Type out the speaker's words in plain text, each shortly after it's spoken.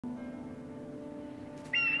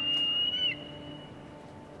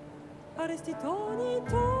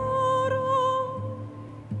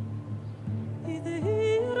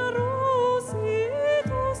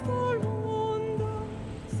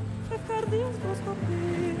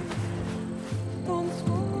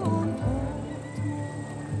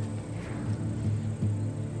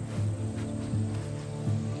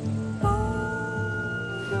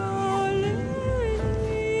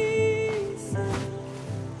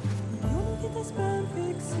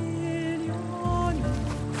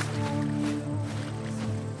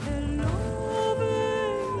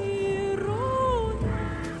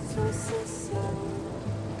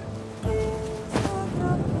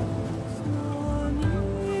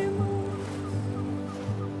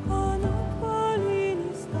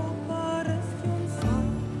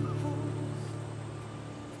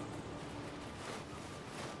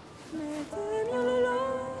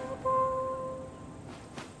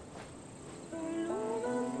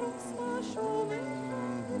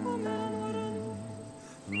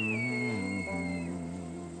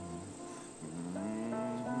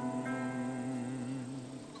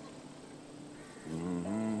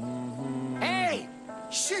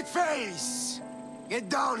Shitface! Get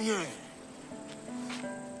down here!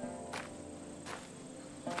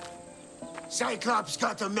 Cyclops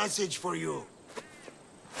got a message for you.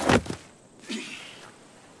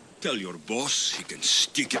 Tell your boss he can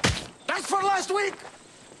stick it. That's for last week!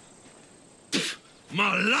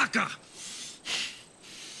 Malaka!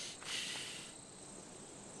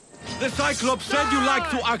 The Cyclops said you like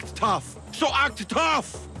to act tough, so act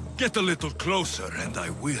tough! Get a little closer and I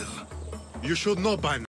will. You should know by now.